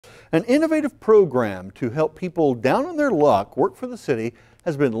An innovative program to help people down on their luck work for the city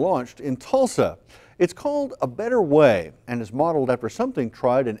has been launched in Tulsa. It's called A Better Way and is modeled after something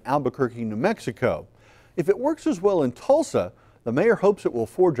tried in Albuquerque, New Mexico. If it works as well in Tulsa, the mayor hopes it will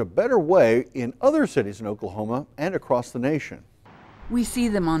forge a better way in other cities in Oklahoma and across the nation. We see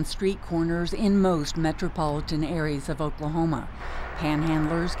them on street corners in most metropolitan areas of Oklahoma.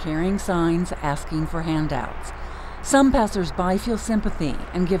 Panhandlers carrying signs asking for handouts. Some passers-by feel sympathy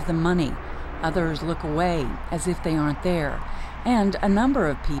and give them money. Others look away as if they aren't there. And a number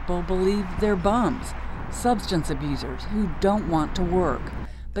of people believe they're bums, substance abusers who don't want to work.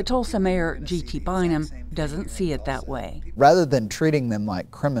 But Tulsa Mayor G.T. Bynum doesn't see it that way. Rather than treating them like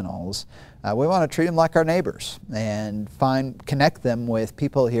criminals, we want to treat them like our neighbors and connect them with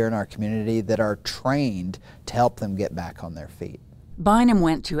people here in our community that are trained to help them get back on their feet. Bynum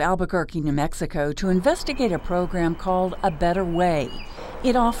went to Albuquerque, New Mexico to investigate a program called A Better Way.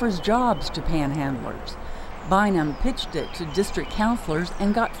 It offers jobs to panhandlers. Bynum pitched it to district councilors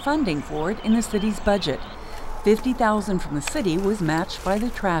and got funding for it in the city's budget. $50,000 from the city was matched by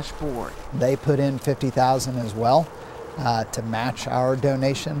the trash board. They put in $50,000 as well to match our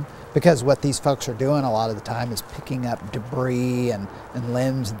donation, because what these folks are doing a lot of the time is picking up debris and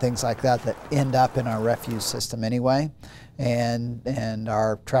limbs and things like that that end up in our refuse system anyway. And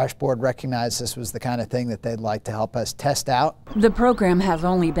our trash board recognized this was the kind of thing that they'd like to help us test out. The program has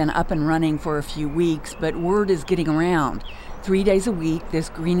only been up and running for a few weeks, but word is getting around. 3 days a week, this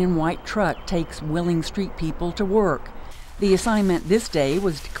green and white truck takes willing street people to work. The assignment this day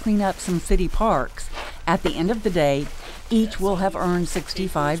was to clean up some city parks. At the end of the day, each will have earned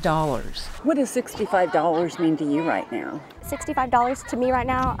 $65. What does $65 mean to you right now? $65 to me right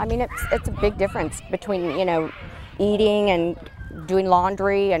now, I mean, it's a big difference between, eating and doing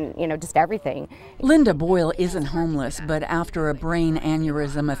laundry and, just everything. Linda Boyle isn't homeless, but after a brain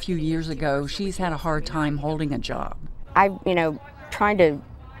aneurysm a few years ago, she's had a hard time holding a job. I'm, trying to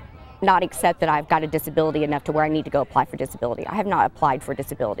not accept that I've got a disability enough to where I need to go apply for disability. I have not applied for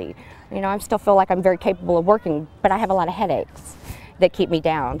disability. I still feel like I'm very capable of working, but I have a lot of headaches that keep me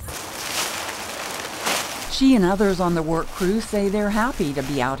down. She and others on the work crew say they're happy to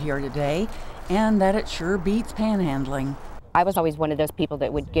be out here today and that it sure beats panhandling. I was always one of those people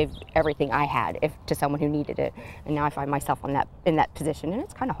that would give everything I had to someone who needed it, and now I find myself in that position, and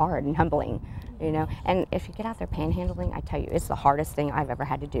it's kind of hard and humbling, And if you get out there panhandling, I tell you, it's the hardest thing I've ever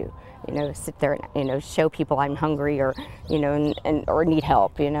had to do. Sit there and show people I'm hungry or or need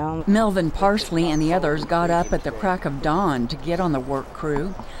help. Melvin Parsley and the others got up at the crack of dawn to get on the work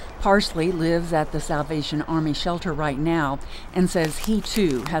crew. Parsley lives at the Salvation Army shelter right now and says he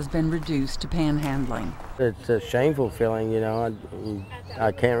too has been reduced to panhandling. It's a shameful feeling,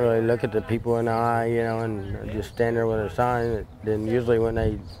 I can't really look at the people in the eye, and just stand there with a sign. Then usually when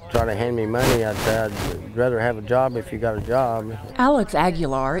they try to hand me money, I'd say I'd rather have a job if you got a job. Alex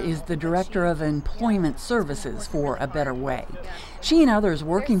Aguilar is the director of employment services for A Better Way. She and others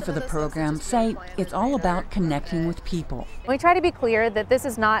working for the program say it's all about connecting with people. We try to be clear that this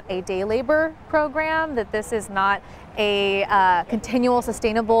is not a day labor program, that this is not a continual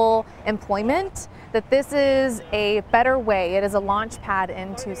sustainable employment, that this is a better way. It is a launch pad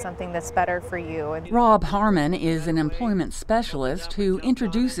into something that's better for you. Rob Harmon is an employment specialist who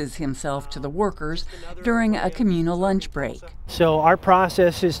introduces himself to the workers during a communal lunch break. So our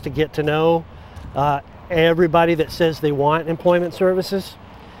process is to get to know everybody that says they want employment services.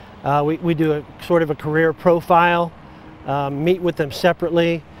 We do a sort of a career profile, meet with them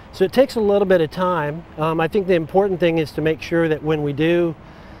separately. So it takes a little bit of time. I think the important thing is to make sure that when we do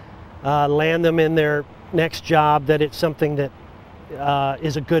land them in their next job, that it's something that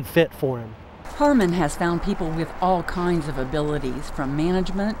is a good fit for them. Harmon has found people with all kinds of abilities, from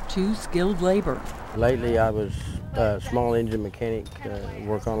management to skilled labor. Lately I was a small engine mechanic,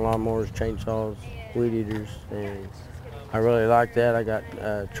 work on lawnmowers, chainsaws, weed eaters, and I really like that. I got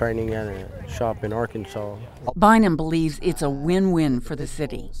training at a shop in Arkansas. Bynum believes it's a win-win for the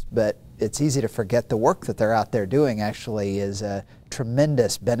city. But it's easy to forget the work that they're out there doing actually is a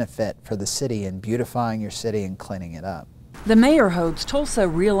tremendous benefit for the city in beautifying your city and cleaning it up. The mayor hopes Tulsa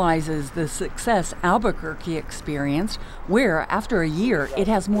realizes the success Albuquerque experienced, where after a year it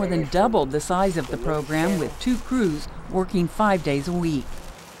has more than doubled the size of the program with 2 crews working 5 days a week.